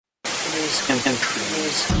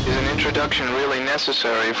Is an introduction really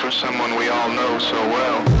necessary for someone we all know so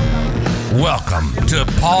well? Welcome to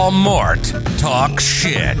Paul Mort Talk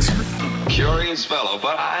Shit. Curious fellow,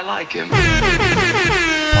 but I like him. Paul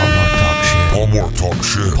Mort Talk Shit. Paul Mort Talk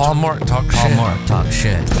Shit. Paul Mort Talk Shit. Paul Mort Talk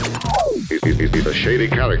Shit. He's a shady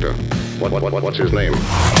character. What's his name?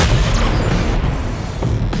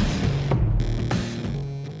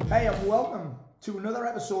 Hey, and welcome to another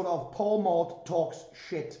episode of Paul Mort Talks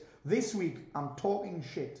Shit. This week, I'm talking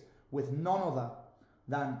shit with none other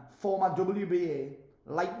than former WBA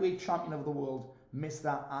lightweight champion of the world,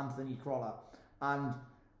 Mr. Anthony Crolla. And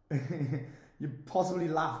you possibly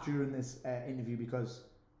laughed during this interview because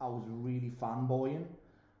I was really fanboying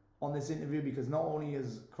on this interview, because not only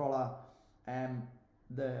is Crolla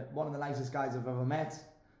one of the nicest guys I've ever met,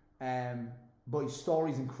 but his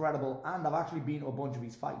story's incredible, and I've actually been to a bunch of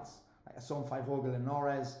his fights. Like, I saw him fight Jorge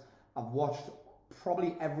Linares. I've watched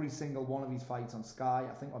probably every single one of his fights on Sky.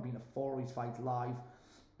 I think I've been to 4 of his fights live.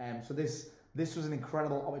 So this was an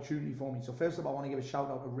incredible opportunity for me. So first of all, I want to give a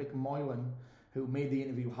shout out to Rick Moylan, who made the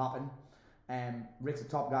interview happen. Rick's a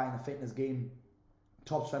top guy in the fitness game,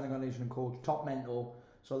 top strength and conditioning coach, top mentor.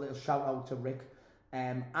 So a little shout out to Rick,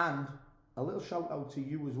 and a little shout out to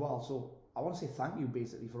you as well. So I want to say thank you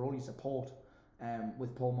basically for all your support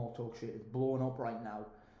with Paul Mort Talk Shit. It's blowing up right now,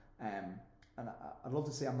 and I'd love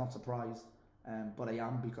to say I'm not surprised, but I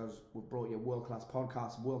am, because we've brought you a world-class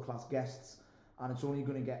podcast, world-class guests, and it's only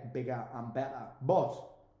going to get bigger and better. But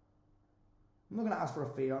I'm not going to ask for a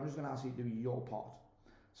favour. I'm just going to ask you to do your part.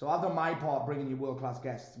 So I've done my part, bringing you world-class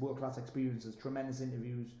guests, world-class experiences, tremendous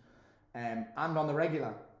interviews, and on the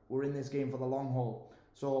regular, we're in this game for the long haul.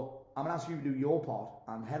 So I'm going to ask you to do your part,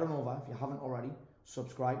 and head on over, if you haven't already,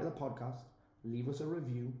 subscribe to the podcast, leave us a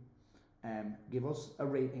review, give us a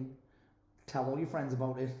rating, tell all your friends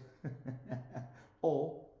about it,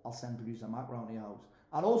 or I'll send producer Mac round to your house.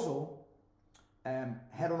 And also,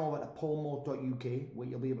 head on over to paulmort.uk, where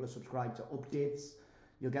you'll be able to subscribe to updates.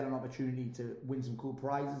 You'll get an opportunity to win some cool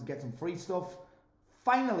prizes, get some free stuff.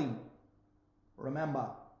 Finally, remember,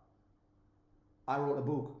 I wrote a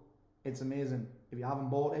book. It's amazing. If you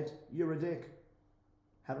haven't bought it, you're a dick.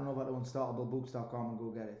 Head on over to unstartablebooks.com and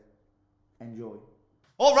go get it. Enjoy.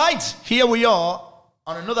 All right, here we are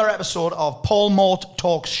on another episode of Paul Mort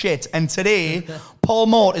Talks Shit. And today, Paul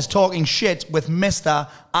Mort is talking shit with Mr.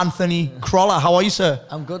 Anthony Crolla. How are you, sir?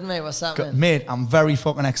 I'm good, mate. What's happening? Mate, I'm very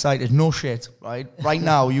fucking excited. No shit, right? Right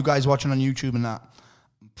now, you guys watching on YouTube and that,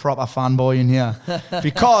 proper fanboy in here.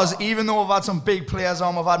 Because even though we've had some big players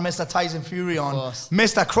on, we've had Mr. Tyson Fury on,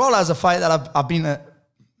 Mr. Crolla is a fight that I've been at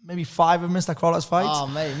maybe 5 of Mr. Crolla's fights. Oh,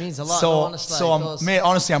 mate, it means a lot. So, honestly, mate,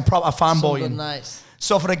 honestly, I'm proper fanboying. Good nights.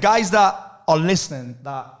 So for the guys that are listening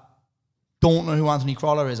that don't know who Anthony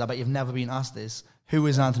Crolla is, I bet you've never been asked this. Who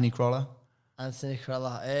is Anthony Crolla? Anthony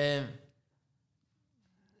Crolla.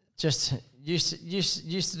 Just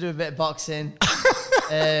used to do a bit of boxing.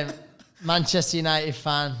 Manchester United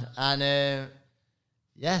fan, and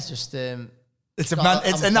just It's a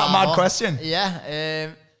not mad question. Yeah,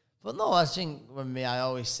 but no, I think with me, I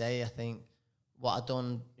always say, I think what I've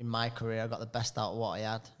done in my career, I got the best out of what I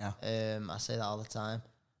had. Yeah. I say that all the time.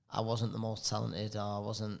 I wasn't the most talented, or I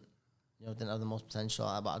wasn't, didn't have the most potential,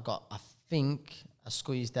 but I think I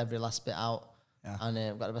squeezed every last bit out. Yeah.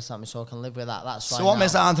 And got the best out of me, so I can live with that. That's so what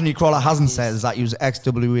Mr. Anthony Crolla hasn't said is that he was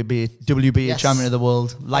ex-WBA champion of the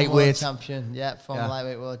world, lightweight. World champion, former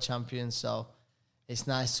lightweight world champion. So it's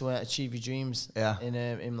nice to achieve your dreams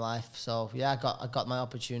in life. So I got my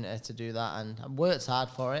opportunity to do that, and I worked hard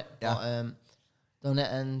for it. Yeah. But, done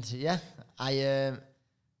it, and I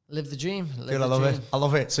lived the dream. Dude, I love it. I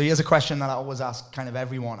love it. So here's a question that I always ask kind of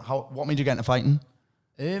everyone. What made you get into fighting?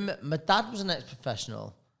 My dad was an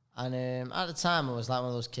ex-professional. And at the time, I was like one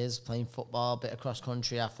of those kids playing football, a bit of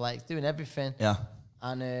cross-country, athletics, doing everything. Yeah.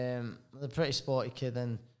 And I was a pretty sporty kid.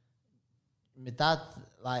 And my dad,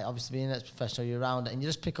 like, obviously being ex-professional, you're around it, and you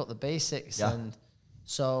just pick up the basics. Yeah. And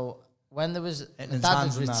so when there was... My dad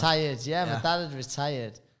had retired. Yeah, my dad had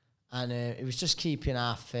retired. And it was just keeping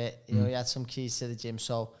our fit. He had some keys to the gym.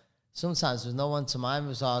 So sometimes there was no one to mind.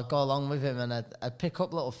 I'd go along with him, and I'd pick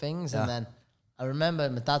up little things, and then... I remember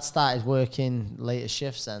my dad started working later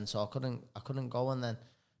shifts then, so I couldn't go. And then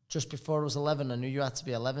just before I was 11, I knew you had to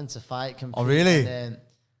be 11 to fight. Compete. Oh, really? And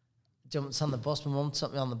jumped on the bus. My mum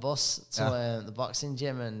took me on the bus to the boxing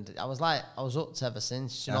gym, and I was hooked ever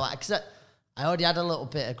since. You know, because I already had a little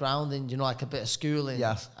bit of grounding, like a bit of schooling.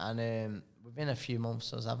 Yes. And within a few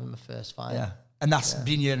months, I was having my first fight. Yeah. And that's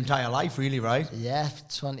been your entire life, really, right? Yeah,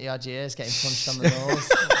 20 odd years, getting punched on the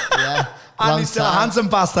nose. Yeah. And he's still a handsome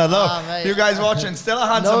bastard, look. You guys watching, still a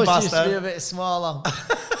handsome bastard. Used to be a bit smaller.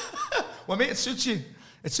 Well, mate, it suits you.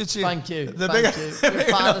 It suits you. Thank you. The Thank bigger, you. the Your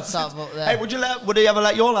bigger father the top up there. Hey, would he ever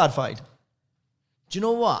let your lad fight? Do you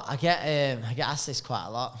know what? I get asked this quite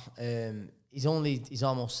a lot. He's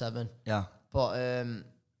almost 7. Yeah. But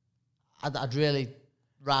I'd really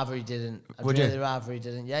rather he didn't. Would you? Rather he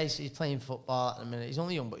didn't. Yeah, he's playing football at the minute. He's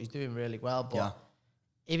only young, but he's doing really well. But Yeah.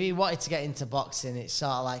 if he wanted to get into boxing, it's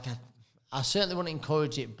sort of like I certainly wouldn't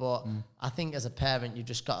encourage it, but I think as a parent, you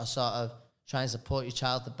just got to sort of try and support your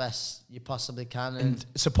child the best you possibly can, And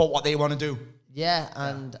support what they want to do. yeah,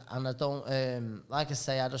 and I don't like I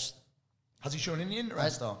say, I just. Has he shown any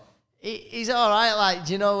interest though? He's all right, like,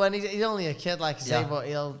 do you know, when he's only a kid, like I say, Yeah. but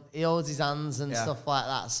he holds his hands and Yeah. stuff like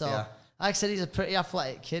that. So, Yeah. like I said, he's a pretty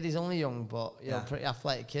athletic kid. He's only young, but you know, Yeah. pretty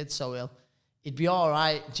athletic kid. So he'd be all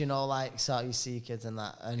right, do you know, like sort of you see kids and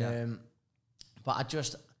that. And but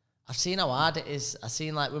I've seen how hard it is. I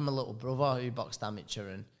seen like with my little brother who boxed amateur,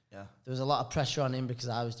 and Yeah. there was a lot of pressure on him because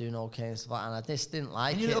I was doing okay and stuff like that, and I just didn't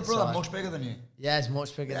like And it. your little brother so much bigger than you. yeah, he's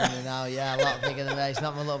much bigger than me now. Yeah, a lot bigger than me. He's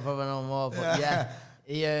not my little brother no more. But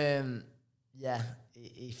it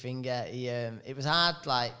was hard,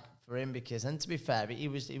 like, for him because, and to be fair, he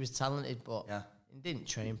was talented, but he didn't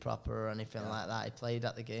train proper or anything like that. He played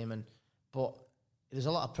at the game, but there's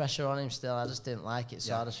a lot of pressure on him still. I just didn't like it,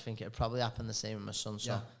 so I just think it'd probably happen the same with my son.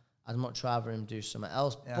 So I'd much rather him do something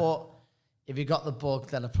else. Yeah. But if he got the bug,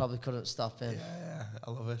 then I probably couldn't stop him. Yeah,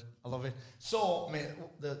 I love it. So, mate,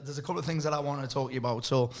 there's a couple of things that I want to talk to you about.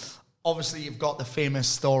 So, obviously, you've got the famous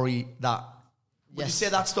story that. Would you say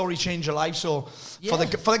that story changed your life? So, for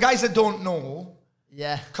the guys that don't know,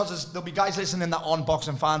 Yeah. because there'll be guys listening that aren't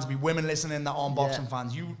boxing fans, there'll be women listening that aren't boxing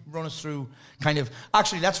fans. You run us through kind of.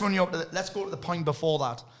 Actually, let's go to the point before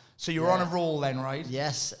that. So you're on a roll then, right?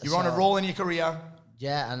 Yes. You're on a roll in your career.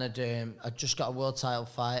 Yeah, and I just got a world title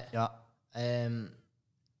fight. Yeah.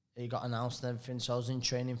 He got announced and everything, so I was in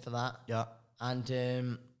training for that. Yeah.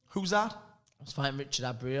 And Who's that? I was fighting Richard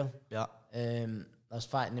Abriel. Yeah. I was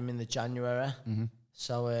fighting him in the January.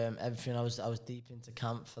 So everything, I was deep into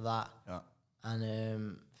camp for that. Yeah.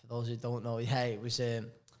 And for those who don't know, it was I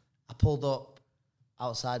pulled up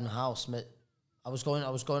outside my house. I was going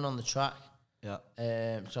on the track. Yeah.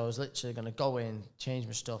 So I was literally going to go in, change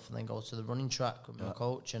my stuff, and then go to the running track with my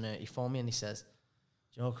coach. And he phoned me and he says,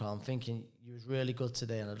 "Do you know, Carl, I'm thinking you was really good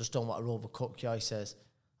today, and I just don't want to overcook you." He says,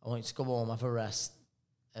 "I want you to go home, have a rest,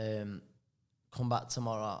 come back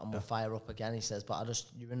tomorrow, and we'll fire up again." He says, "But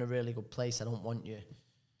you're in a really good place. I don't want you.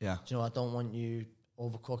 Yeah. Do you know, I don't want you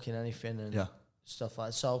overcooking anything and stuff like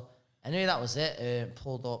that." So anyway, that was it.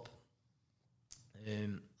 Pulled up.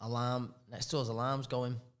 Alarm next door's alarm's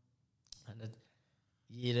going, and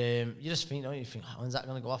you just think, don't you? Think, when's that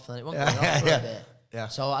going to go off? And then it wasn't going off for a bit. Yeah.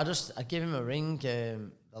 So I gave him a ring.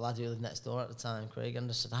 The lad who lived next door at the time, Craig, and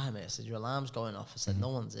I said, "Hi mate," I said, "Your alarm's going off." I said, "No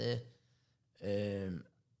one's here." And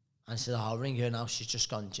I said, "I'll ring her now. She's just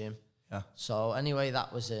gone gym." Yeah. So anyway,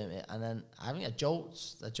 that was it. And then I think I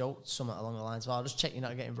joked something along the lines of, "I'll just check you're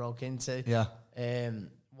not getting broke into." Yeah.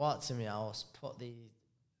 Walked to my house, put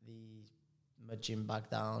my gym bag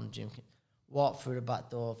down, walked through the back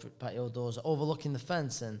patio doors, overlooking the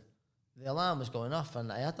fence, and the alarm was going off, and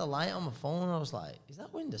I had the light on my phone, and I was like, "Is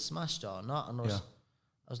that window smashed or not?" And I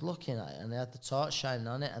was looking at it, and they had the torch shining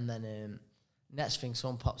on it, and then next thing,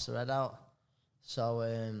 someone pops their head out. So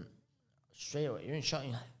straight away, you're in shock,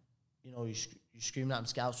 you're screaming at them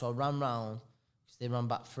to get out. So I ran round, because they ran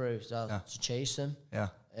back through, to chase them. Yeah.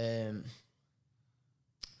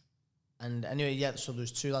 And anyway, so there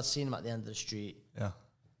was 2 lads, seen them at the end of the street. Yeah.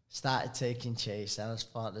 Started taking chase, and I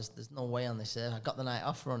just thought, there's no way on this earth. I got the night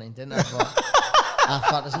off running, didn't I? But I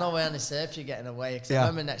thought, there's no way on this earth you're getting away. Because I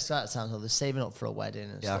remember next to that time, so they're saving up for a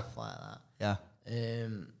wedding and stuff like that. Yeah.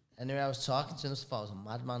 Anyway, I was talking to them, I thought I was a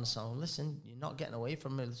madman. So, listen, you're not getting away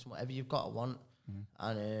from me. Listen, whatever you've got, I want.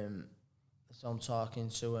 And so I'm talking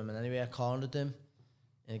to him, and anyway, I cornered him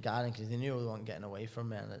in the garden because they knew they weren't getting away from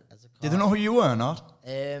me. And Did they know who you were or not?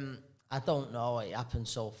 I don't know. It happened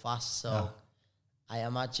so fast, so I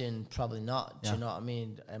imagine probably not. Do you know what I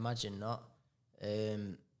mean? I imagine not.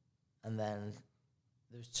 And then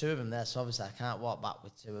there was 2 of them there, so obviously I can't walk back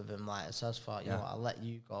with 2 of them. Like, so I just thought, you know what, I'll let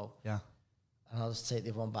you go. Yeah. And I'll just take the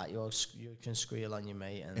other one back. You can squeal on your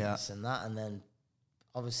mate and this and that. And then,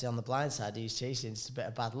 obviously, on the blind side, he's chasing. It's a bit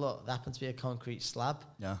of bad luck. There happened to be a concrete slab.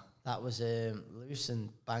 Yeah. That was loose, and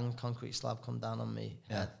bang, concrete slab come down on me.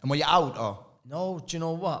 Yeah. And were you out or? No, do you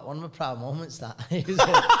know what? One of my proud moments that I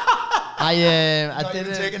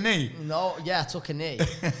didn't take a knee. No, I took a knee,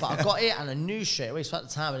 but I got it and I knew straight away. So at the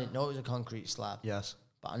time I didn't know it was a concrete slab. Yes,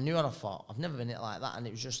 but I knew what I thought. I've never been hit like that, and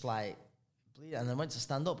it was just like bleeding. And I went to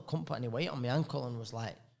stand up, couldn't put any weight on my ankle, and was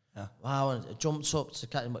like wow, and I jumped up to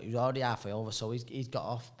catch him, but he was already halfway over, so he'd got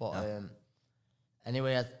off. But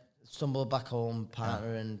anyway, I stumbled back home,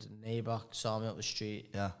 partner and neighbour saw me up the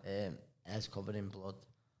street, hair's covered in blood.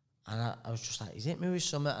 And I was just like, he's hit me with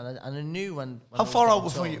something. And I knew when How far out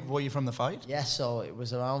were you from the fight? Yeah, so it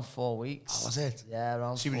was around 4 weeks. Oh, was it? Yeah,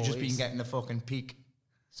 around 4 weeks. So you would have just been getting the fucking peak.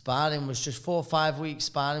 Sparring was just 4 or 5 weeks.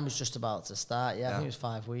 Sparring was just about to start. Yeah, I think it was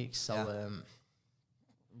 5 weeks. So,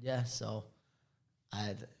 so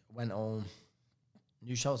I went home.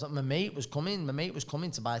 New shows up. My mate was coming. My mate was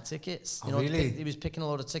coming to buy tickets. You know, really? he was picking a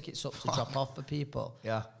load of tickets up to drop off for people.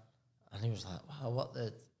 Yeah. And he was like, wow, what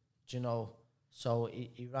the, do you know? So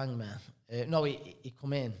he rang me. He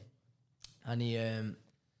come in, and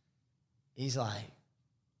he's like,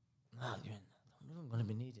 "Man, I'm going to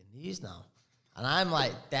be needing these now." And I'm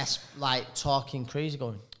like, talking crazy,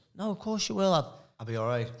 going, "No, of course you will. I'll be all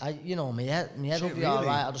right. My head will be all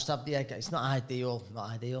right. I'll just have the egg. It's not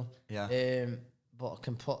ideal. Yeah. But I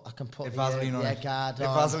can put the Vaseline on egg guard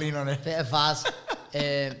on. Vaseline on it. Bit of Vaz.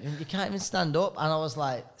 You can't even stand up, and I was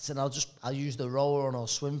like, "So I'll use the rower and I'll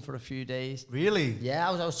swim for a few days." Really? Yeah,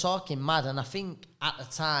 I was talking mad, and I think at the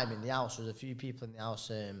time in the house there was a few people in the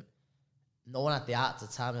house. No one had the heart at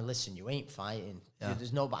the time. And listen, you ain't fighting. Yeah.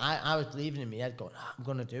 There's no. But I was believing in my head, going, "I'm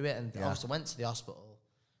gonna do it." And obviously went to the hospital,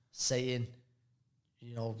 saying,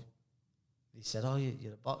 you know, they said, "Oh,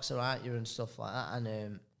 you're a boxer, aren't you?" and stuff like that.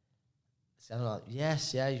 And I was like,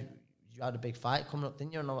 "Yes, yeah." You had a big fight coming up,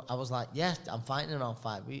 didn't you? And I was like, yeah, I'm fighting in around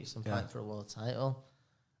 5 weeks. I'm fighting for a world title.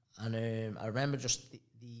 And I remember just the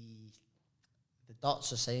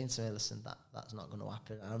doctor saying to me, listen, that's not going to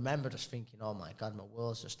happen. And I remember just thinking, oh my God, my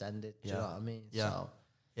world's just ended. Do you know what I mean? Yeah. So,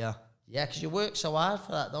 yeah, because you work so hard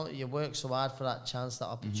for that, don't you? You work so hard for that chance, that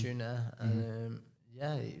opportunity. And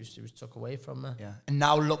it was took away from me. Yeah. And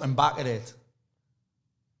now looking back at it,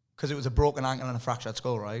 because it was a broken ankle and a fractured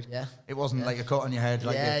skull, right? Yeah. It wasn't like a cut on your head.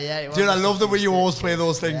 Like Dude, I love the way you always play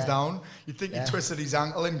those things down. You think he twisted his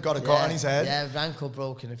ankle and got a cut on his head. Yeah, ankle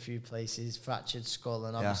broke in a few places, fractured skull,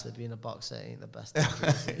 and obviously being a boxer ain't the best.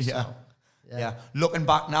 Yeah. Looking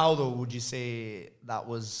back now, though, would you say that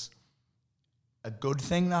was a good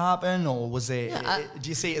thing to happen, or was it? Do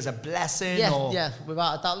you see it as a blessing? Yeah,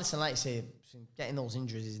 without a doubt. Listen, like you say, getting those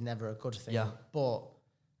injuries is never a good thing. Yeah, but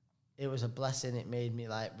it was a blessing. It made me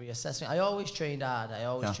like reassess me. I always trained hard,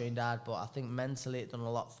 but I think mentally it done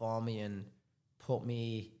a lot for me and put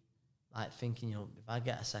me like thinking, you know, if I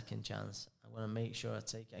get a second chance, I'm going to make sure I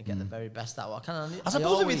take it and get the very best out of it. I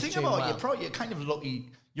suppose if you think about it, you're kind of lucky.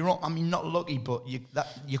 Not lucky, but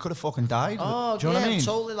you could have fucking died. Oh, do you know what I mean?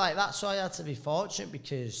 Totally like that. So I had to be fortunate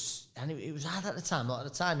because, and it was hard at the time. At the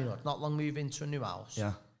time, you know, not long moving into a new house.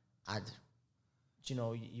 Yeah. You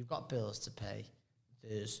know, you've got bills to pay.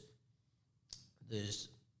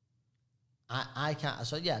 I can't.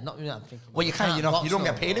 So yeah, not I'm thinking. Well, you can't. You don't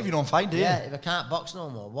get paid if you don't fight, do you? Yeah, if I can't box no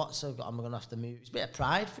more, am I gonna have to move? It's a bit of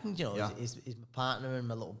pride thing, you know. Yeah. Is my partner and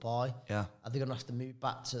my little boy? Yeah. Are they gonna have to move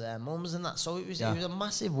back to their mums and that? So it was a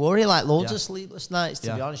massive worry, like loads of sleepless nights.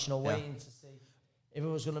 To be honest, you know, waiting to see if it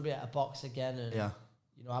was gonna be at a box again, and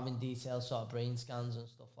you know, having detailed sort of brain scans and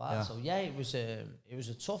stuff like that. So yeah, it was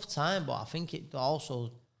a tough time, but I think it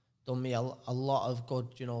also done me a lot of good,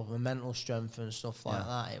 you know, mental strength and stuff like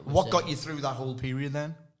that. It was, what got you through that whole period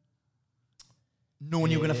then?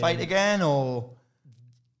 Knowing you were going to fight again, or?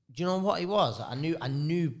 Do you know what it was? I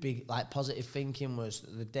knew big, like, positive thinking was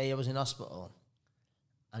the day I was in hospital.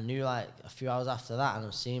 I knew, like, a few hours after that, and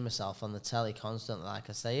I'm seeing myself on the telly constantly,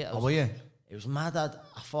 like I say. Were you? It was mad. I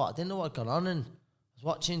thought, I didn't know what had gone on, and I was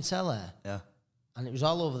watching telly. Yeah. And it was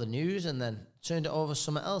all over the news, and then turned it over to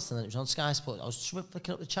something else, and then it was on Sky Sports. I was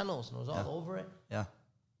flicking up the channels, and I was all over it. Yeah.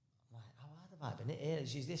 I'm like, how hard have I been here?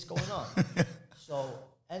 Is this going on? So,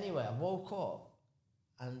 anyway, I woke up,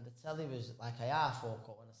 and the telly was, like, I half woke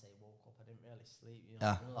up. When I say woke up, I didn't really sleep. You know, I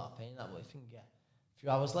was in a lot of pain that way. I think, a few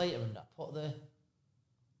hours later, and I put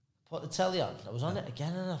the telly on. I was on it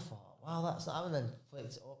again, and I thought, wow, that's not happening. Then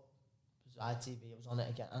flicked it up. It was ITV. It was on it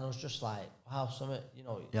again, and I was just like, wow, something, you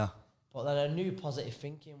know. Yeah. But then I knew positive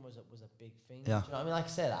thinking was a big thing. Yeah. Do you know what I mean? Like I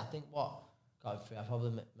said, I think what got through, I probably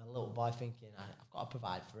my little boy thinking I've got to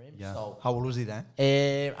provide for him. Yeah. So how old was he then?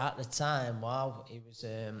 At the time, wow, it was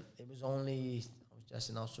only, I was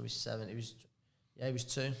guessing also he's 7. He was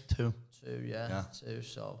 2. 2. 2, yeah. 2.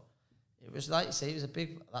 So it was like you say, it was a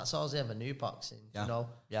big. That's all I ever knew boxing. You know.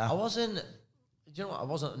 Yeah. I wasn't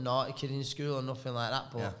a naughty kid in school or nothing like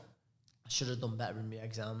that, but I should have done better in my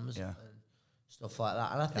exams. Yeah. Stuff like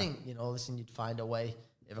that. And I think, you know, listen, you'd find a way.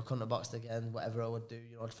 If I couldn't have boxed again, whatever I would do,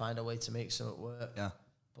 you know, I'd find a way to make something work. Yeah.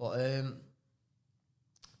 But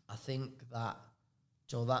I think that,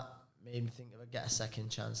 you know, that made me think if I get a second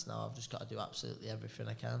chance now, I've just got to do absolutely everything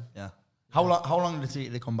I can. Yeah. How long did it take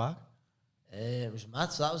you to come back? It was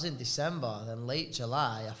mad. So that was in December. Then late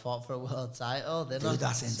July, I fought for a world title. Didn't I? Dude,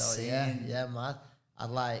 that's insane. Yeah, mad.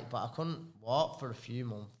 But I couldn't walk for a few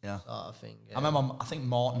months. Yeah. Sort of thing. I remember, I think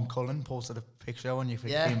Martin Cullen posted a picture when you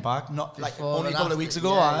came back. Not before like only a couple of weeks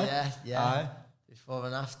ago, Yeah. Before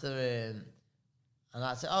and after. And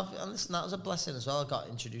that's it. And listen, that was a blessing as well. I got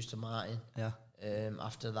introduced to Martin. Yeah.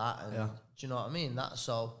 After that. And do you know what I mean?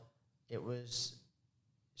 It was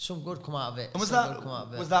some good come out of it. And was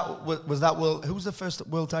that world? Who was the first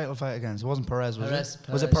world title fight against? It wasn't Perez, was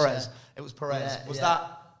it? Was it Perez? Yeah. It was Perez. Yeah, was that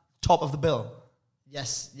top of the bill?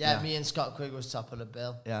 Yes. Yeah. Me and Scott Quigg was top of the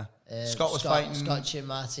bill. Yeah. Scott was fighting Scott Chin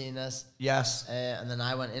Martinez. Yes. And then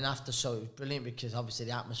I went in after, so it was brilliant because obviously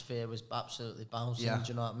the atmosphere was absolutely bouncing. Yeah. Do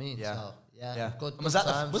you know what I mean? Yeah. So, yeah. Good. Was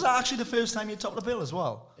that actually the first time you topped the bill as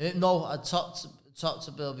well? No, I topped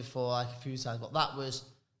the bill before like a few times, but that was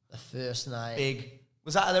the first night. Big.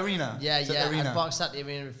 Was that at the arena? Yeah. I boxed at the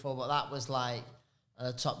arena before, but that was like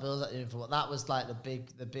the top bills at the arena before. But that was like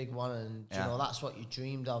the big one, and you know that's what you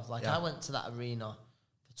dreamed of. Like I went to that arena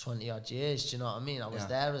for 20 odd years. Do you know what I mean? I was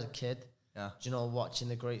there as a kid. Yeah. Do you know, watching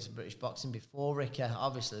the greats of British boxing before Ricky?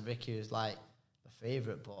 Obviously, Ricky was like my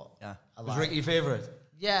favourite, but was Ricky your favourite?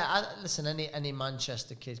 Yeah. Listen, any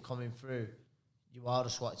Manchester kid coming through, you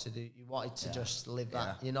just wanted to just live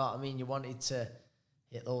that. You know what I mean? You wanted to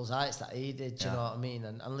hit those heights that he did. Do you know what I mean?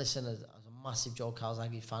 And listen, as a massive Joe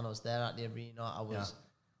Calzaghe fan, I was there at the arena. I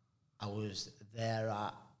was there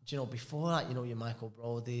at, do you know, before that, you know, your Michael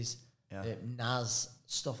Brody's, Naz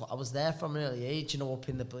stuff. I was there from an early age, you know, up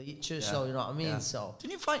in the bleachers. So you know what I mean. Yeah. So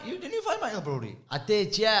didn't you fight Michael Brody? I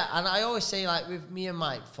did, yeah. And I always say, like, with me and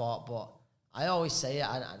Mike fought, but I always say it.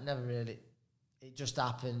 I never really. It just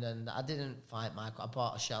happened, and I didn't fight Michael. I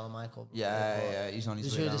bought a shell of Michael. Yeah, he's on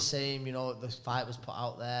his way down. The same, you know. The fight was put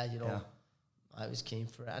out there, you know. I was keen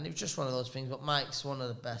for it, and it was just one of those things. But Mike's one of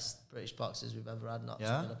the best British boxers we've ever had. Not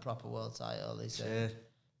to win a proper world title. He's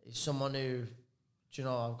someone who, do you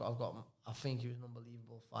know, I think he was an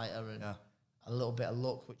unbelievable fighter, and a little bit of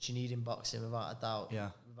luck, which you need in boxing, without a doubt. Yeah,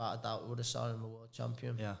 without a doubt, we would have saw him a world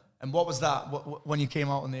champion. Yeah. And what was that? When you come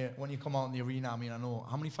out in the arena? I mean, I know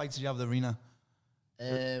how many fights did you have in the arena?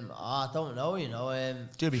 I don't know, you know.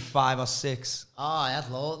 It'd be 5 or 6. I had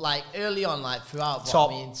loads. Like early on, like throughout.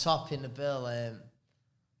 Top in the bill.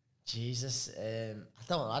 Jesus, I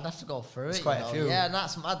don't know. I'd have to go through it. Quite a few. Yeah, and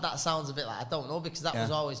that sounds a bit like I don't know, because that was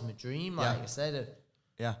always my dream. Like I said,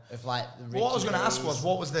 of like. What I was going to ask was,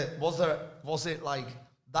 what was it like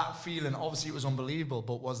that feeling? Obviously, it was unbelievable,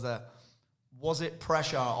 but was it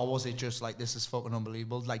pressure, or was it just like, this is fucking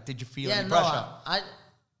unbelievable? Like, did you feel any pressure?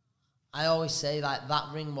 I always say, like, that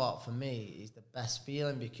ring walk for me is the best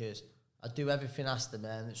feeling, because I do everything asked of me,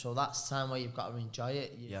 and so that's the time where you've got to enjoy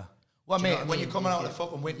it. Well, mate, when you're coming out of the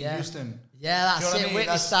fucking Whitney Houston. Yeah, that's it. I mean?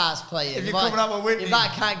 Whitney starts playing. If you're coming out with Whitney. If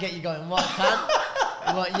that can't get you going, what can?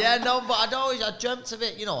 But I dreamt of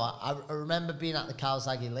it. You know, I remember being at the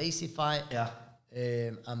Calzaghe Lacey fight. Yeah.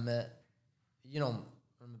 And you know, one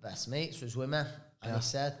of my best mates was with me, and he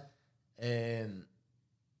said,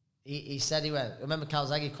 he said, he went, remember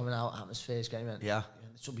Calzaghe coming out, atmosphere's going, he went,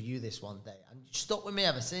 this will be you this one day. And you stuck with me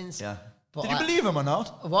ever since. Yeah. But did you believe him or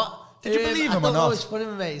not? What? Did you believe him or not? It's funny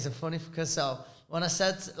with me. It's funny because so when I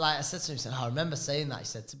said to him, he said, I remember saying that. He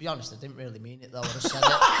said, to be honest, I didn't really mean it though. I would have said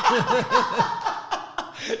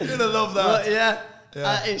it. You're gonna love that.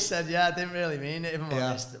 But he said, I didn't really mean it, if I'm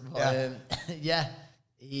honest. But,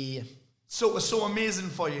 So it was so amazing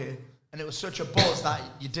for you, and it was such a buzz that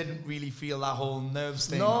you didn't really feel that whole nerves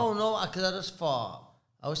thing. No, because I just thought,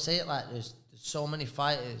 I would say it like there's so many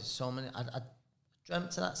fighters, I dreamt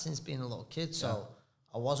of that since being a little kid, so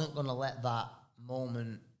I wasn't going to let that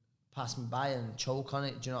moment pass me by and choke on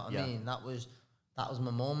it. Do you know what I mean? That was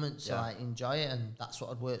my moment, so I enjoy it, and that's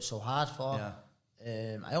what I'd worked so hard for.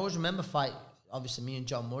 I always remember fight. Obviously, me and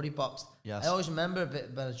John Murray boxed. Yes. I always remember a bit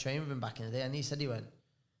of training with him back in the day, and he said, he went,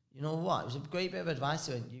 you know what? It was a great bit of advice.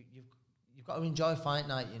 He went, you've got to enjoy fight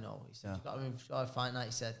night. You know, he said, you've got to enjoy fight night.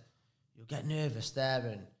 He said, you'll get nervous there,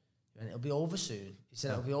 and it'll be over soon. He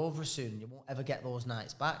said, it'll be over soon. You won't ever get those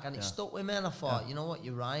nights back. And it stuck with me, and I thought, you know what,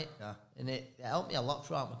 you're right. Yeah. And it helped me a lot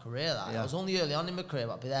throughout my career. That I was only early on in my career,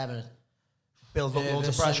 but I'd be there and build up loads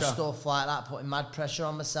of pressure. And stuff like that, putting mad pressure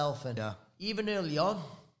on myself. And even early on,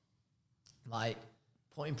 like,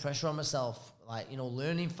 putting pressure on myself, like, you know,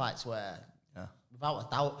 learning fights where, without a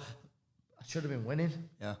doubt, I should have been winning.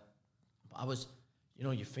 Yeah. But I was, you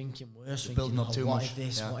know, you're thinking worse. You're building up too much. What if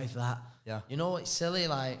this? What if that? Yeah. You know, it's silly,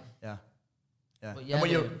 like. Yeah. But and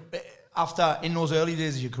when in those early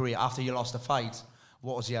days of your career, after you lost a fight,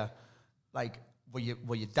 what was your Like, were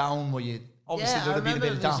you down? Were you obviously Yeah, I there'd have been a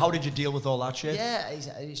bit of remember down? How did you deal with all that shit? Yeah,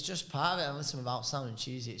 it's just part of it. And listen, without sounding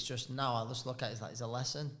cheesy, it's just now I just look at it as like it's a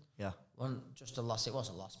lesson. Yeah. One just a loss. It was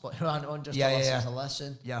a loss, but it wasn't just a loss. It's a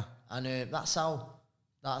lesson. Yeah. And that's how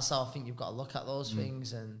I think you've got to look at those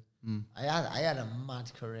things. And I had a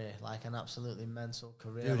mad career, like an absolutely mental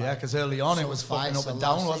career. Dude, like, yeah, because early on it was fucking up and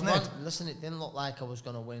down, wasn't it? Listen, it didn't look like I was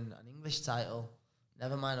going to win an English title,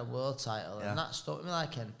 never mind a world title, and that stuck with me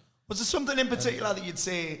like. And was there something in particular that you'd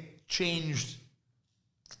say changed?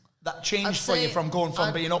 That changed for you from going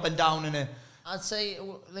from being up and down in a. I'd say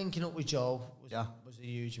linking up with Joe was a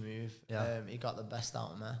huge move. Yeah. He got the best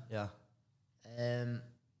out of me. Yeah.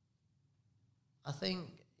 I think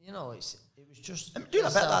it was just. Dude,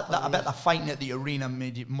 I bet that fighting at the arena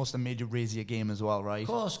must have made you raise your game as well, right?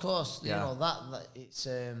 Of course. Yeah. You know that it's.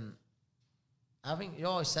 I think you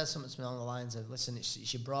always said something to me along the lines of, "Listen,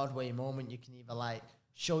 it's your Broadway moment. You can either like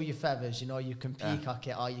show your feathers, you can peacock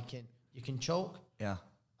it, or you can choke." Yeah.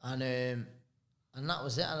 And that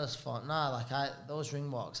was it. I just thought, those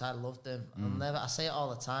ring walks, I loved them. I say it all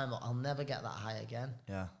the time, but I'll never get that high again.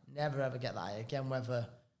 Yeah. Never ever get that high again. Whether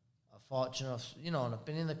I'm fortunate enough, and I've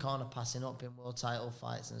been in the corner passing up in world title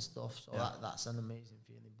fights and stuff. So that's an amazing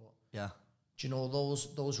feeling. But yeah, do you know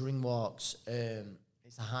those ring walks?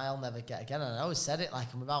 It's a high I'll never get again. And I always said it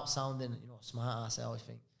and without sounding, smart ass. I always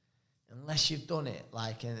think, unless you've done it,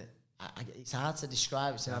 it's hard to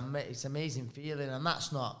describe. It's an amazing feeling, and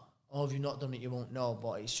that's not. Oh, if you've not done it, you won't know.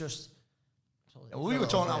 But it's just. I was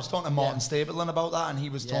talking to Martin Stapleton about that, and he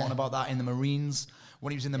was talking about that in the Marines.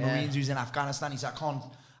 When he was in the Marines, he was in Afghanistan. He said, I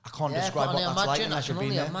can't describe what that's like unless you've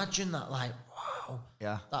been there. Imagine that, wow.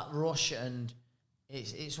 Yeah. That rush, and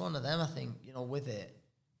it's one of them. I think with it,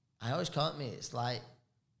 I always call it me. It's like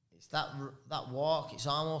it's that walk. It's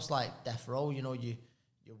almost like death row. You're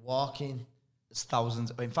walking. There's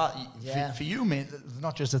thousands. In fact, for you, mate, there's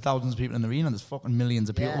not just thousands of people in the arena. There's fucking millions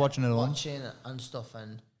of people watching it all. Watching and stuff,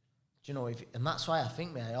 and and that's why I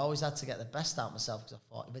think, I always had to get the best out of myself because I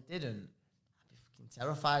thought if I didn't, I'd be fucking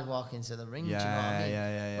terrified walking to the ring. Yeah, do you know what I mean?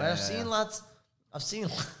 Yeah. Where I've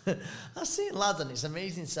seen lads, and it's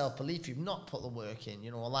amazing self-belief. You've not put the work in,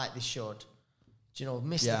 like they should.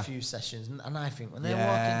 Missed a few sessions, and I think when they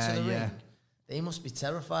walk into the ring. They must be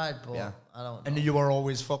terrified, but I don't know. And you were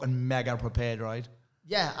always fucking mega prepared, right?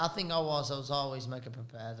 Yeah, I think I was. I was always mega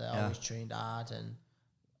prepared. I always trained hard,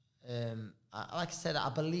 and like I said, I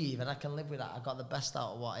believe, and I can live with that. I got the best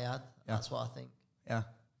out of what I had. Yeah. That's what I think.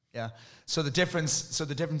 Yeah. So the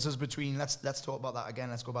differences between let's talk about that again.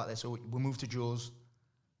 Let's go back there. So we moved to Joe's.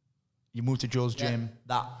 You moved to Joe's gym.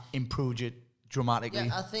 That improved you dramatically.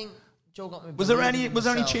 Yeah, I think. Joe got me. Was there any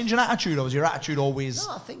change in attitude, or was your attitude always?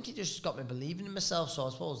 No, I think he just got me believing in myself. So I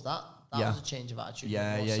suppose that was a change of attitude.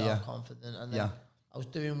 More self-confident, and then I was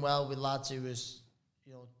doing well with lads who was,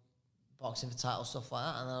 boxing for title stuff like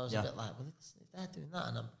that, and then I was a bit like, well, if they're doing that,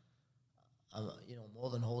 and I'm more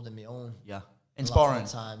than holding my own. Yeah, in sparring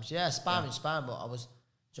times. Sparring, but I was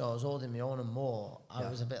holding my own and more. I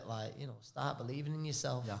was a bit like, start believing in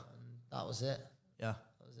yourself, and that was it. Yeah,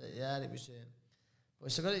 that was it. Yeah, it was.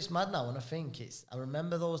 It's mad now when I think I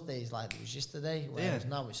remember those days like it was yesterday. Whereas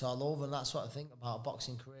now it's all over, and that's what I think about a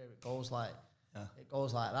boxing career. It goes like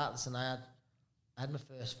that. Listen, I had my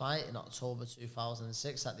first fight in October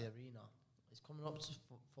 2006 at the arena. It's coming up to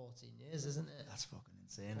 14 years, isn't it? That's fucking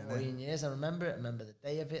insane. 14 years. I remember it. I remember the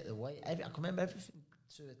day of it, the way. I can remember everything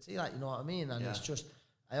to a T. Like, you know what I mean? And it's just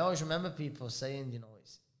I always remember people saying,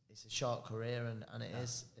 it's a short career, and it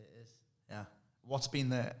is. It is. Yeah. What's been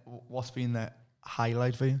the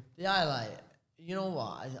highlight for you? The highlight, you know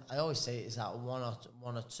what? I always say it is at one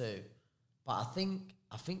or two, but I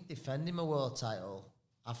think defending my world title.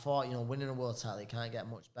 I thought winning a world title, it can't get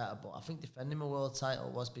much better, but I think defending my world title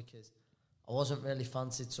was because I wasn't really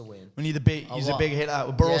fancied to win. When he's a big hitter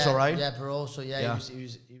with Barroso, right? Yeah, Barroso. Yeah,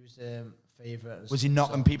 he was favourite. Was he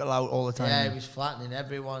knocking people out all the time? Yeah, he was flattening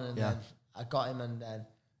everyone, and then I got him, and then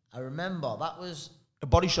I remember that was. A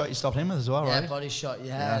body shot you stopped him with as well, right? Yeah, body shot,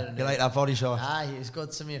 yeah. You like that body shot? He was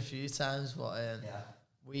good to me a few times, but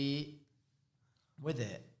with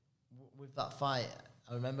that fight,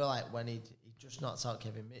 I remember when he just knocked out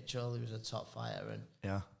Kevin Mitchell, he was a top fighter, and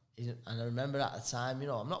I remember at the time,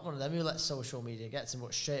 I'm not one of them who lets social media get to him,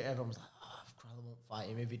 but straight everyone was like, Crowley won't fight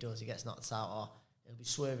him, if he does, he gets knocked out, or he'll be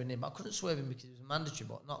swerving him. I couldn't swerve him because it was a mandatory,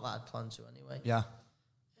 but not that I'd planned to anyway. Yeah.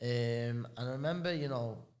 And I remember, a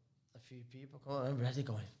few people come up, I remember Eddie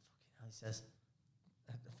going, fucking hell, he says,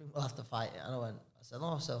 I think we'll have to fight it. And I said, no,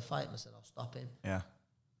 I'll fight him. I said, I'll stop him. Yeah.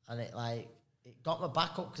 And it got my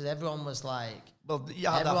back up because everyone was like, well, you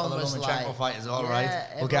had that for the Lomachenko fight as well, right?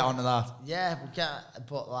 We'll get onto that. Yeah,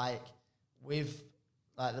 but with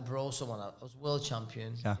like the Barossa one, I was world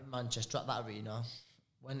champion in Manchester at that arena.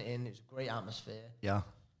 Went in, it was a great atmosphere. Yeah.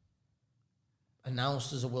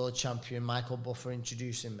 Announced as a world champion, Michael Buffer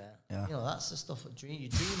introducing me. Yeah. You know, that's the stuff you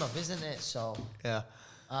dream of, isn't it? So yeah.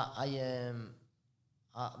 I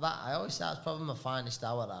always say that's probably my finest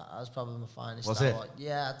hour. That was probably my finest was hour. It?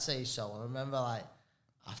 Yeah, I'd say so. I remember like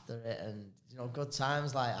after it, and you know, good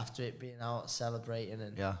times like after it being out celebrating,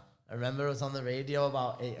 and I remember it was on the radio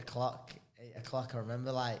about 8 o'clock. 8 o'clock. I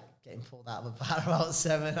remember like getting pulled out of a bar about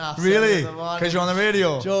 7, half 7 in the morning. Because you're on the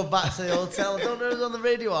radio. Drove back to the hotel. I don't know if it was on the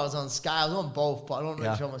radio. I was on Sky. I was on both, but I don't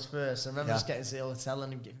know which one was first. I remember just getting to the hotel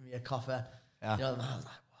and him giving me a coffee. Yeah. You know, and I was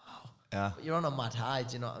like, wow. Yeah. But you're on a mad high,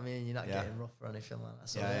 do you know what I mean? You're not getting rough or anything like that.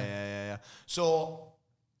 So, yeah. So,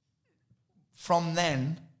 from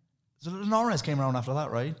then, so Linares came around after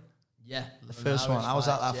that, right? Yeah. The first one. I was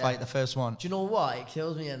at that fight, the first one. Do you know what? It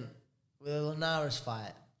kills me. And with the Linares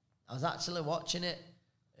fight, I was actually watching it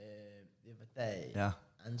the other day. Yeah.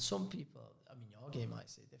 And some people, I mean, your game might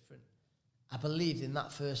say different. I believed in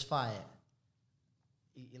that first fight,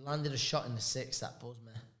 he landed a shot in the 6th that buzzed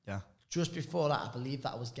me. Yeah. Just before that, I believed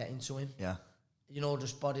that I was getting to him. Yeah. You know,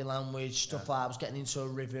 just body language, stuff like that. I was getting into a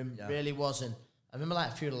rhythm. Yeah. Really wasn't. I remember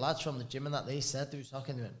like a few of the lads from the gym and that they said, they were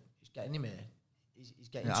talking to him, he's getting him here. He's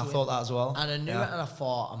getting to him. I thought that as well. And I knew it, and I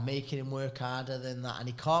thought, I'm making him work harder than that. And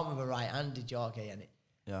he caught me with a right-handed Jorge, and it.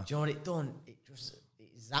 Yeah. Do you know what it done? It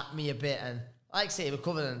zapped me a bit, and like I say, it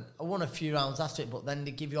recovered, and I won a few rounds after it, but then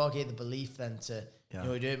they give Jorge the belief then to, you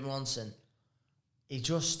know, he'd hurt me once, and it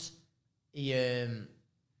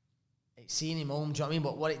seen him home, do you know what I mean?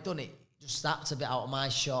 But what it done, it just zapped a bit out of my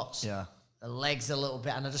shots. Yeah. The legs a little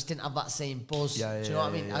bit, and I just didn't have that same buzz. Do you know what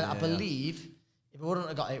I mean? I believe if I wouldn't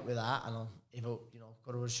have got hit with that, and if I, you know,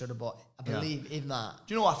 could have, should have, but I believe in that.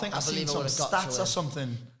 Do you know what? I think I've seen some stats or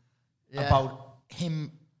something about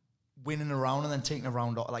him winning a round and then taking a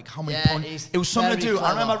round off, like how many punches. It was something to do.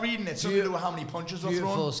 Clever. I remember reading it. Something to do with how many punches were thrown.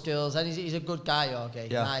 Beautiful skills, and he's a good guy, Jorge.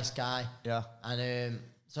 Yeah. Nice guy. Yeah. And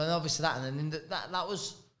so then obviously that, and then that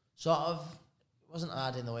was sort of, it wasn't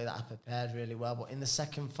hard in the way that I prepared really well, but in the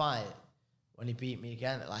second fight when he beat me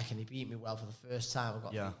again, and he beat me well for the first time, I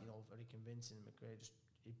got very convincing. McGregor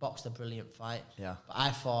he boxed a brilliant fight. Yeah. But I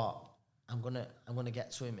thought I'm gonna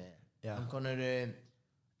get to him here. Yeah. I'm gonna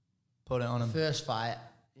put it on him. First fight,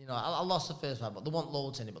 you know, I lost the first fight, but there weren't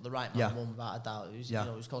loads in it. But the right man won without a doubt. It was, you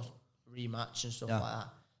know, it was close rematch and stuff like that.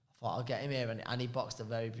 I thought I'll get him here, and he boxed a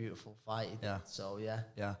very beautiful fight. He did. So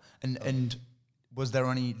yeah. And was there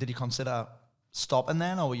any? Did you consider stopping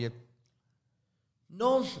then, or were you?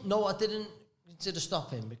 No, I didn't consider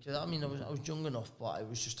stopping because I mean I was young enough, but it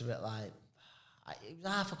was just a bit like it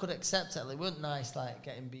was half I could accept it. Like, it wasn't nice, like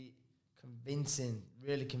getting beat,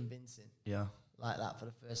 really convincing. Yeah. Like that for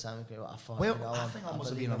the first time. I thought. Well, I think I must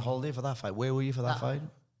have been on holiday for that fight. Where were you for that fight?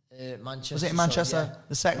 Manchester. Was it in Manchester? So,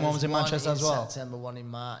 the second one was in Manchester as well. September, one in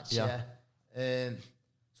March. Yeah.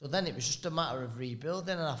 So then it was just a matter of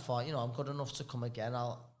rebuilding, and I thought, you know, I'm good enough to come again.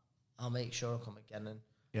 I'll make sure I come again,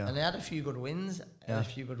 and I had a few good wins. Well,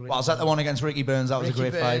 was that the one against Ricky Burns? That was a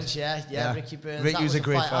great fight. Yeah, Ricky Burns. Ricky was a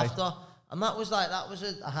great fight. After, and that was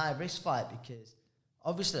a high risk fight because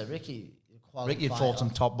obviously Ricky had fought some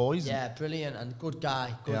top boys. Yeah, brilliant and good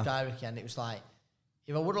guy, Ricky. And it was like,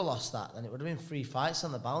 if I would have lost that, then it would have been 3 fights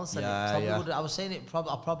on the balance. And I was saying I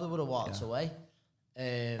probably would have walked away.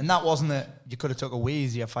 And that wasn't it. You could have took a way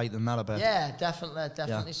easier fight than that a bit. Yeah, definitely.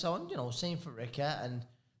 Yeah. So, you know, same for Ricky, and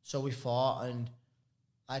so we fought, and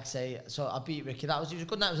like I say, so I beat Ricky. It was a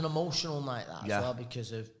good night. It was an emotional night as well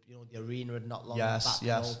because of, you know, the arena had not long back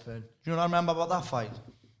open. Do you know what I remember about that fight?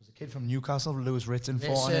 Kid from Newcastle, Lewis Ritson,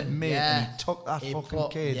 fought on it, mate, and he took that fucking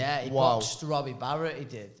kid. Yeah, he boxed Robbie Barrett, he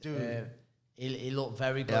did. Dude. He looked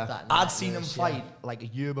very good that night. I'd seen him fight like a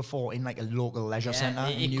year before in like a local leisure centre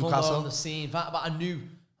in Newcastle. He come on the scene, but I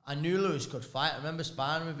knew Lewis could fight. I remember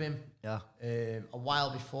sparring with him a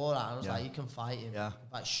while before that, and I was like, you can fight him. Yeah.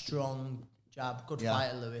 Like strong jab, good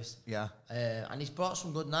fighter, Lewis. Yeah. And he's brought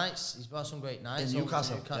some good nights. He's brought some great nights. In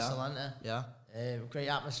Newcastle. Yeah. Great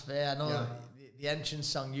atmosphere. I know the entrance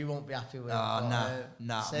song you won't be happy with.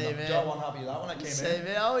 Nah. Save it. I wasn't happy with that when I came in. Save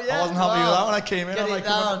it. Oh yeah. I wasn't happy with that when I came in. I'm like,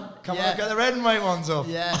 come on, get the red and white ones up.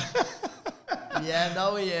 Yeah. But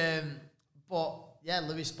yeah,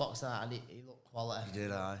 Lewis boxed that and he looked quality. He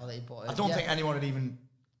did, I don't think anyone had even.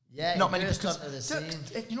 Yeah. Not many.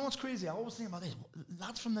 You know what's crazy? I always think about this.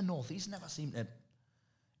 Lads from the northeast never seem to.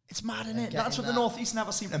 It's mad, isn't it? Lads from the northeast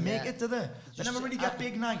never seem to make it, do they? They never really get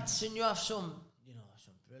big nights. Didn't you have some?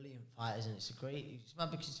 Fighters, and it's mad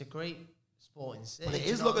because it's a great Sporting City. But it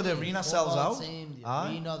is, look at the arena sells out. Team, the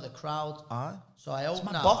arena, the crowd. Aye. So I hope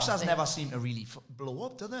now. Boxers never seem to really blow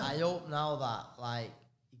up, do they? I hope now that like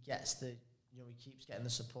he gets the, he keeps getting the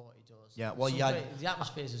support he does. Yeah, well, the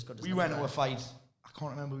atmosphere is as good as we went to a fight. I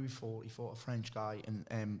can't remember who he fought. He fought a French guy,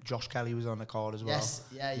 and Josh Kelly was on the card as well. Yes,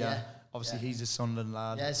 yeah. Obviously, he's a Sunderland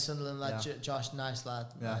lad. Yeah, Sunderland lad. Yeah. Josh, nice lad.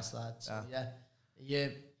 Yeah. Nice lad. So, yeah.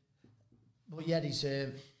 But yeah, he's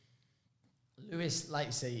Lewis, like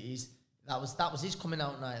you say, that was his coming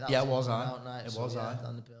out night. It was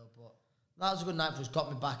on the bill. But that was a good night for us.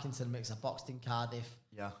 Got me back into the mix. I boxed in Cardiff.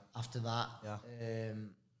 Yeah. After that, the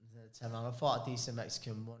 10 round, I fought a decent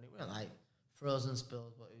Mexican one. It wasn't like frozen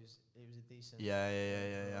spills, but it was a decent. Yeah.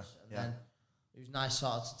 And then it was nice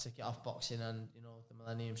sort of to tick it off boxing and the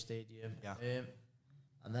Millennium Stadium. Yeah.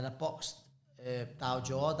 And then I boxed Dow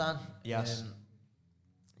Jordan. Yes.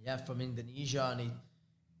 From Indonesia, and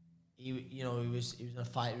he was a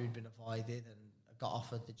fighter who'd been avoided, and I got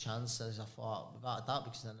offered the chance, as I thought, without a doubt,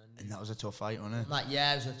 because then I knew. And that was a tough fight, wasn't it?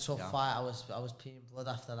 It was a tough fight. I was peeing blood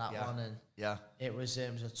after that one, and it was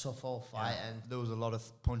a tough old fight, and there was a lot of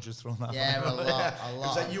punches thrown at me. A lot. It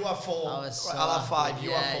was like, you have 4, I'll have 5. You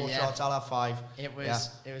have 4 shots, I'll have 5. It was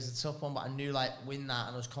a tough one, but I knew win that,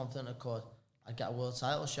 and I was confident I'd get a world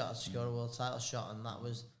title shot. I'd secure a world title shot, and that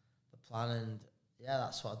was the plan. And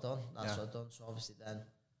that's what I've done. What I've done. So obviously then.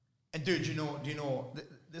 And dude, do you know?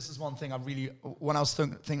 This is one thing I really. When I was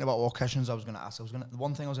thinking about what questions I was going to ask, the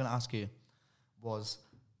one thing I was going to ask you was,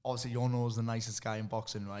 obviously you're known as the nicest guy in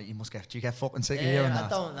boxing, right? Do you get fucking sick of hearing that? I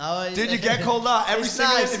don't know. Did you get called that every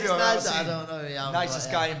single interview? I don't know.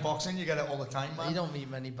 Nicest guy in boxing, you get it all the time, man. You don't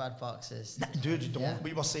meet many bad boxers. Dude, you don't. Yeah.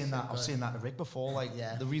 We were saying that. I was saying that to Rick before.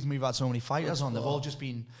 The reason we've had so many fighters on, they've all just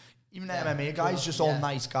been, even the MMA guys, just all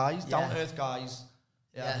nice guys, down to earth guys.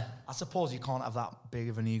 Yeah. I suppose you can't have that big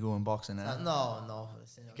of an ego in boxing, innit? No.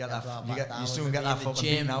 You soon get that fucking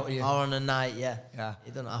beaten out of you. Or on a night, yeah.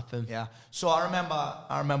 It doesn't happen. Yeah. So I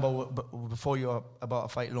remember before you were about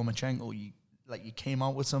to fight Lomachenko, you came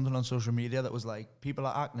out with something on social media that was like, people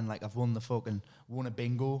are acting like I've won a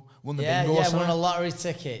bingo. Won a lottery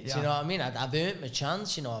ticket. Do you know what I mean? I've earned my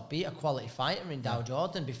chance. I beat a quality fighter in Dow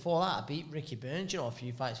Jordan. Before that, I beat Ricky Burns. A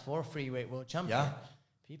few fights for a freeweight world champion. Yeah.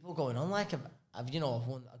 People going on like I've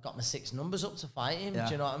got my 6 numbers up to fight him. Do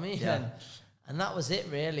you know what I mean? Yeah. And that was it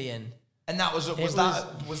really. And that was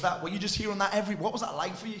were you just hearing that what was that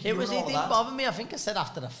like for you? It didn't bother me. I think I said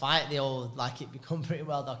after the fight, it become pretty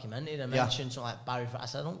well documented. I mentioned something like Barry. I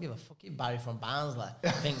said I don't give a fucking Barry from Barnsley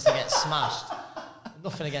thinks to get smashed.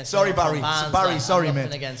 Nothing against Barry. Barry, sorry, nothing mate.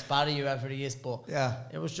 Nothing against Barry, whoever he is, but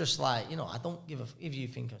it was just like I don't give a if you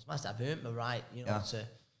think I'm smashed. I've earned my right, to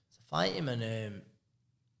fight him, and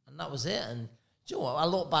that was it. And do you know what? I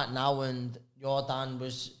look back now, and Jordan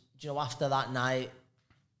was, after that night,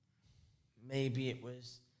 maybe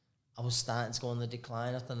I was starting to go on the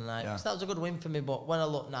decline after the night. Because that was a good win for me. But when I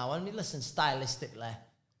look now, listen, stylistically,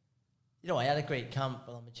 I had a great camp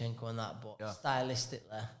with Lomachenko and that, but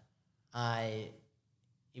stylistically,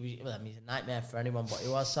 he's a nightmare for anyone, but he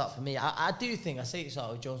was sort of for me. I do think, I say it sort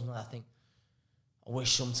of with Jones, I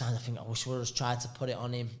wish we would have tried to put it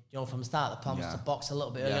on him, from the start. The plan was to box a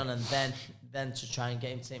little bit early on, and then to try and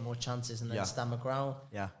get him to take more chances and then stand my ground.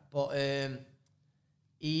 Yeah. But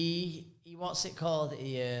he what's it called?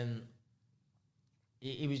 He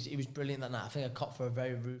was brilliant that night. I think I caught for a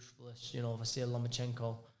very ruthless, Vasyl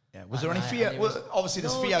Lomachenko. Yeah. Was there any fear? Obviously,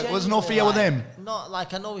 there's fear. Was no fear with him. Not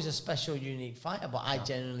I know he's a special, unique fighter, but I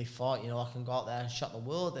genuinely thought, I can go out there and shot the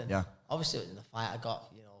world. And obviously in the fight, I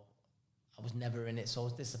got, I was never in it, so I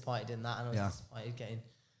was disappointed in that, and I was disappointed getting,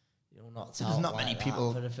 knocked out. There's not many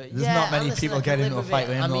people. There's not many people get into a fight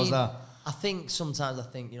with him. I think sometimes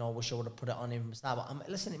I wish I would have put it on him from the start. But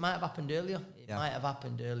listen, it might have happened earlier.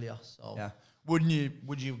 So would you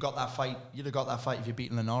have got that fight? You'd have got that fight if you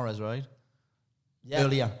beat Linares, right? Yeah.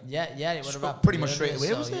 Earlier. Yeah, it would have happened pretty much straight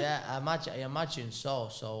away, was it? Yeah, I imagine so.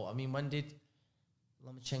 So when did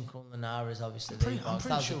Lomachenko and Linares obviously? That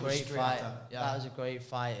was a great fight. That was a great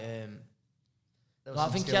fight. I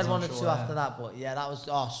think he had 1 or 2 after that, but that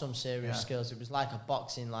was some serious skills. It was like a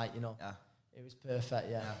boxing, it was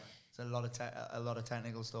perfect. Yeah. It's a lot of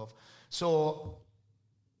technical stuff. So,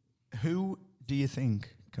 who do you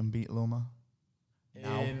think can beat Loma?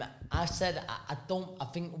 I said I don't. I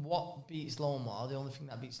think what beats Loma, the only thing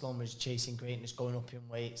that beats Loma is chasing greatness, going up in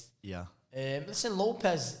weights. Yeah. Listen,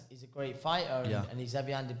 Lopez is a great fighter and he's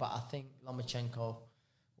heavy-handed, but I think Lomachenko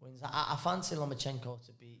wins. I fancy Lomachenko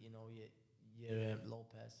to beat your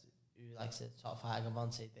Lopez, who likes to top fighter,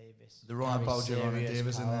 Gervonta Davis. The run about Gervonta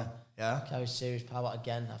Davis power. in there. Yeah. Carries serious power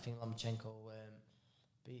again. I think Lomachenko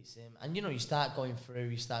beats him. And, you start going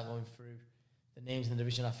through the names in the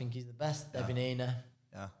division. I think he's the best. Devin Haney.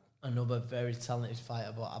 Yeah. Another very talented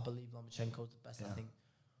fighter, but I believe Lomachenko's the best. I think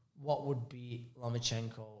what would beat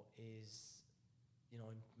Lomachenko is,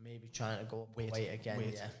 maybe trying to go up weight again.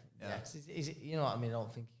 Yeah. He's, you know what I mean? I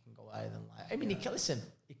don't think he can go higher than light. I mean, he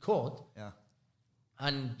could. Yeah.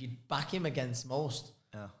 And you'd back him against most.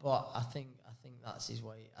 Yeah. But I think that's his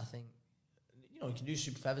weight. I think, he can do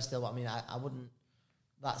super feather still, but I mean, I wouldn't.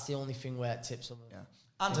 That's the only thing where it tips over. Yeah.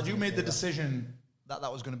 And had you made the decision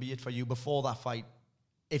that was going to be it for you before that fight?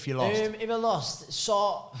 If you lost, if I lost, do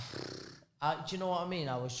you know what I mean?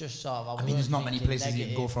 I was just sort of. I mean, there's not many places negative.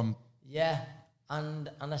 You can go from. Yeah, and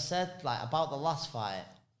I said about the last fight.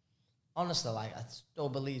 Honestly, I still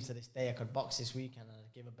believe to this day I could box this weekend and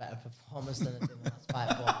I'd give a better performance than I did in the last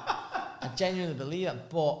fight. But I genuinely believe it.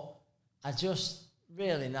 But I just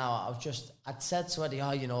really now I'd said to Eddie,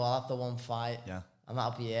 I'll have the one fight. Yeah, and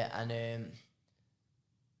that'll be it. And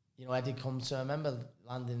Eddie come to, I remember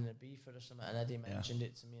landing in a Beeford or something, and Eddie mentioned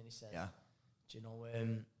it to me, and he said, do you know,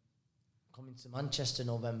 coming to Manchester in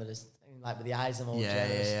November, there's with the eyes emoji.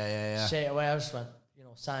 Yeah. Straight away, I just went,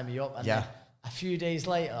 sign me up. And then a few days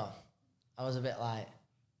later, I was a bit like,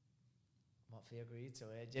 what if he agreed to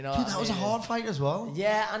it? Do you know Dude, that was a hard fight as well.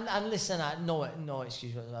 Yeah, and listen, no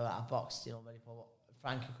excuse me, I boxed, ready for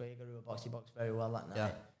Frank Aguirre, who boxed, he boxed very well that night.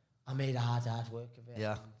 Yeah. I made hard work of it.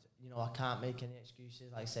 Yeah. And, I can't make any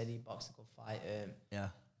excuses. Like I said, he boxed a good fight. I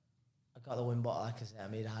got the win, but like I said, I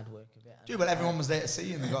made hard work of it. Dude, but everyone was there to see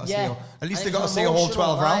you, and they got to see you. At least they got to see a whole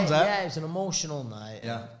 12 rounds, Yeah, it was an emotional night.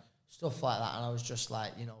 Yeah. Stuff like that, and I was just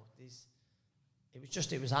like,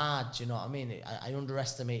 it was hard, do you know what I mean? I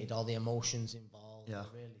underestimated all the emotions involved. Yeah. I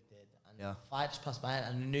really did. And the fight just passed by, and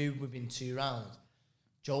I knew within 2 rounds,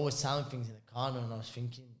 Joe was telling things in the corner, and I was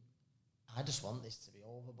thinking, I just want this to be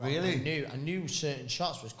over. But really? I knew certain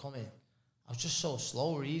shots was coming. I was just so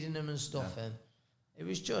slow reading them and stuff, and it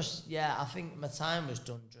was just, I think my time was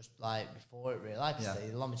done just before it really. Like I say,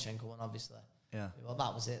 the Lomachenko one, obviously. Yeah. Well,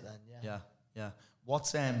 that was it then, Yeah. What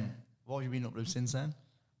have you been up to since then?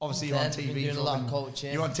 Obviously, you're on TV. Doing a lot of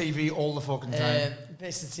coaching. You're on TV all the fucking time.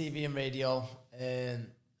 Bits of TV and radio. A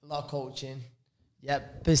lot of coaching.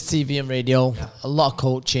 Bits of TV and radio. Yeah. A lot of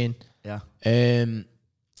coaching. Yeah.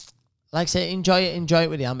 Like I say, enjoy it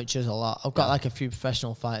with the amateurs a lot. I've got a few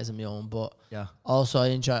professional fighters of my own, but also I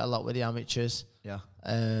enjoy it a lot with the amateurs. Yeah.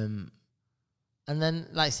 And then,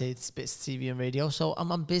 like I say, it's bits of TV and radio. So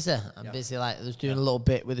I'm busy. I'm busy. I was doing a little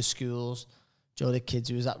bit with the schools. Joe, the kids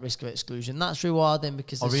who was at risk of exclusion. That's rewarding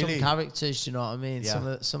because there's some characters, you know what I mean?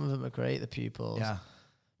 Yeah. Some of them are great, the pupils. Yeah.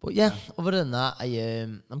 But other than that,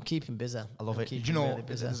 I'm keeping busy. I love it. Did you know, really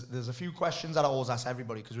there's a few questions that I always ask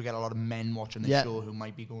everybody because we get a lot of men watching this show who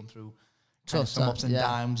might be going through some ups and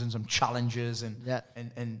downs and some challenges.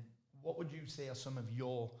 And what would you say are some of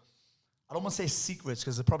your, I don't want to say secrets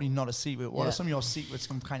because they're probably not a secret. What are some of your secrets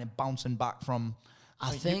from kind of bouncing back from,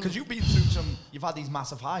 I think, because you've been through you've had these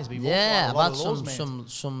massive highs, but you've I've had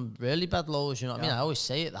some really bad lows, you know what I mean? I always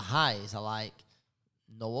say it, the highs are like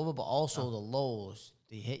no other, but also the lows,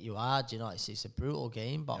 they hit you hard, you know, it's a brutal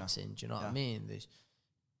game, boxing, do you know what I mean?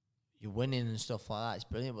 You're winning and stuff like that, it's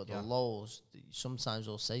brilliant, but the lows, sometimes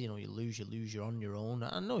they'll say, you lose, you're on your own.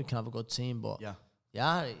 I know you can have a good team, but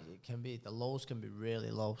it can be, the lows can be really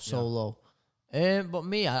low, low. But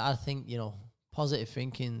me, I think, positive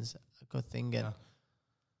thinking's a good thing,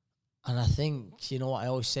 and I think, what I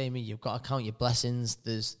always say, you've got to count your blessings.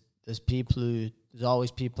 There's always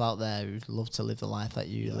people out there who love to live the life that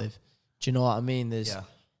you live. Do you know what I mean? There's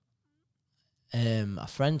a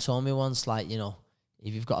friend told me once,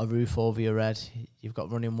 if you've got a roof over your head, you've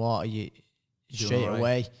got running water,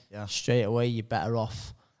 straight away you're better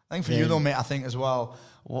off. I think for you though, mate, I think as well,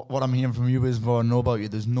 what I'm hearing from you is, what I know about you,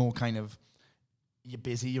 there's no kind of, you're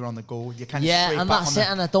busy, you're on the go, you kind of straight and back that's it,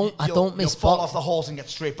 and I don't miss fall off the horse and get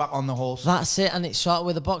straight back on the horse. That's it, and it's sort of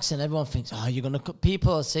with the boxing, everyone thinks, you're going to,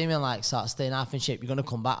 people are saying me start staying half in shape, you're going to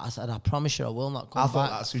come back. I said, I promise you I will not come back. I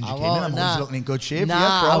thought that as soon as you came in, I'm always looking in good shape.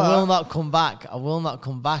 I will not come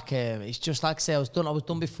back. It's just like I say, I was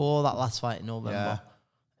done before that last fight in November.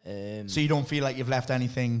 So you don't feel like you've left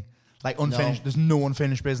anything unfinished? No. There's no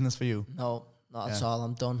unfinished business for you? No. Not at all.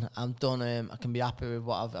 I'm done. I can be happy with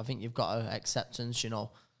what I think you've got acceptance, got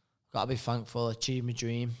to be thankful, achieve my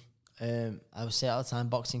dream. I would say all the time,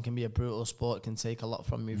 boxing can be a brutal sport. It can take a lot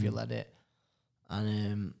from you if you let it.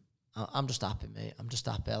 And I'm just happy, mate. I'm just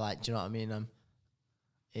happy. Do you know what I mean? I'm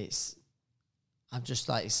just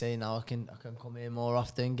like you say now. I can come here more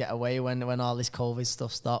often, get away when all this COVID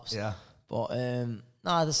stuff stops. Yeah. But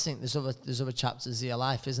No, I just think there's other chapters of your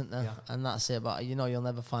life, isn't there? Yeah. And that's it. But you'll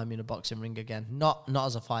never find me in a boxing ring again. Not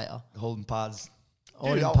as a fighter. Holding pads.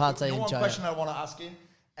 Holding pads. I enjoy. One question I want to ask you.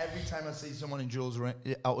 Every time I see someone in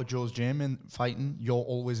out of Joe's gym and fighting, you're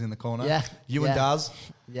always in the corner. Yeah. You and Daz.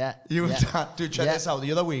 Yeah. You and Daz. Dude, check this out.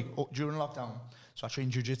 The other week during lockdown, so I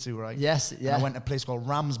trained jiu-jitsu, right? Yes. Yeah. And I went to a place called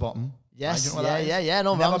Ramsbottom. Yes. Right? Yeah.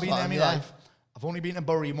 No, never been there in my life. I've only been to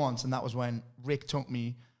Bury once, and that was when Rick took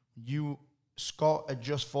me. Scott had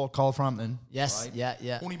just fought Carl Frampton. Yes. Right?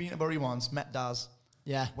 Yeah. Only been to Bury once. Met Daz.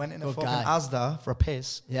 Yeah. Went in a fucking Asda for a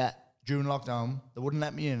piss. Yeah. During lockdown, they wouldn't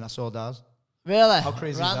let me in. I saw Daz. Really? How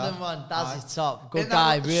crazy random is that? One. Daz is top. Good Isn't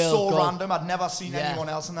guy. That real so good. random. I'd never seen anyone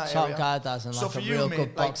else in that top area. Top guy, Daz, and so like for a you, real mate,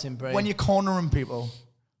 good boxing brain. When you're cornering people,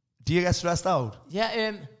 do you get stressed out?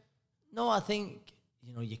 Yeah. No, I think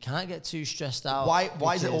you can't get too stressed out.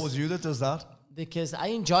 Why is it always you that does that? Because I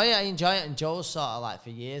enjoy it, and Joe's sort of like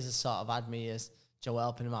for years has sort of had me as Joe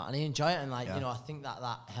helping him out, and I enjoy it, and I think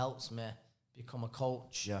that helps me become a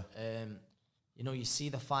coach. Yeah. You see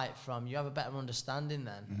the fight you have a better understanding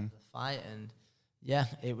then of the fight, and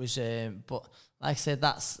it was. But like I said,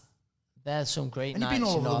 there's some great and nights. You've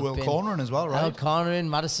been all over the world cornering as well, right? Cornering,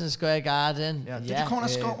 Madison Square Garden. Yeah. Did you corner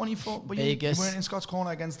Scott when you fought? Vegas. You weren't in Scott's corner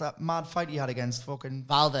against that mad fight he had against fucking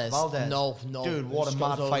Valdez. No. Dude, what a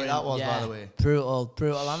mad fight that was, by the way. Brutal.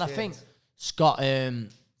 And I think Scott.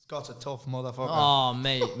 Scott's a tough motherfucker. Oh,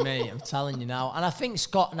 mate, I'm telling you now. And I think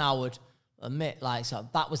Scott now would admit,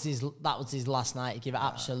 that was his last night. He gave it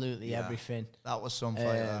absolutely everything. That was some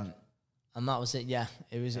fight. And that was it. Yeah,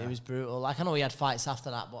 it was brutal. Like I know he had fights after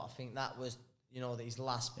that, but I think that was his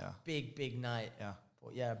last big night. Yeah,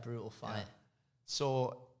 but brutal fight. Yeah.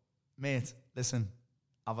 So, mate, listen.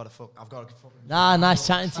 I've got a fucking... nice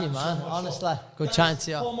chatting to you, man. Honestly, good chatting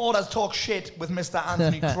to you. Paul Mort has talked shit with Mr.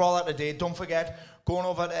 Anthony Crawler today. Don't forget, going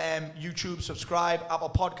over to YouTube, subscribe, Apple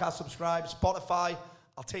Podcast, subscribe, Spotify.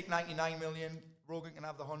 I'll take 99 million. Rogan can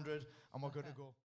have the 100, and we're good to go.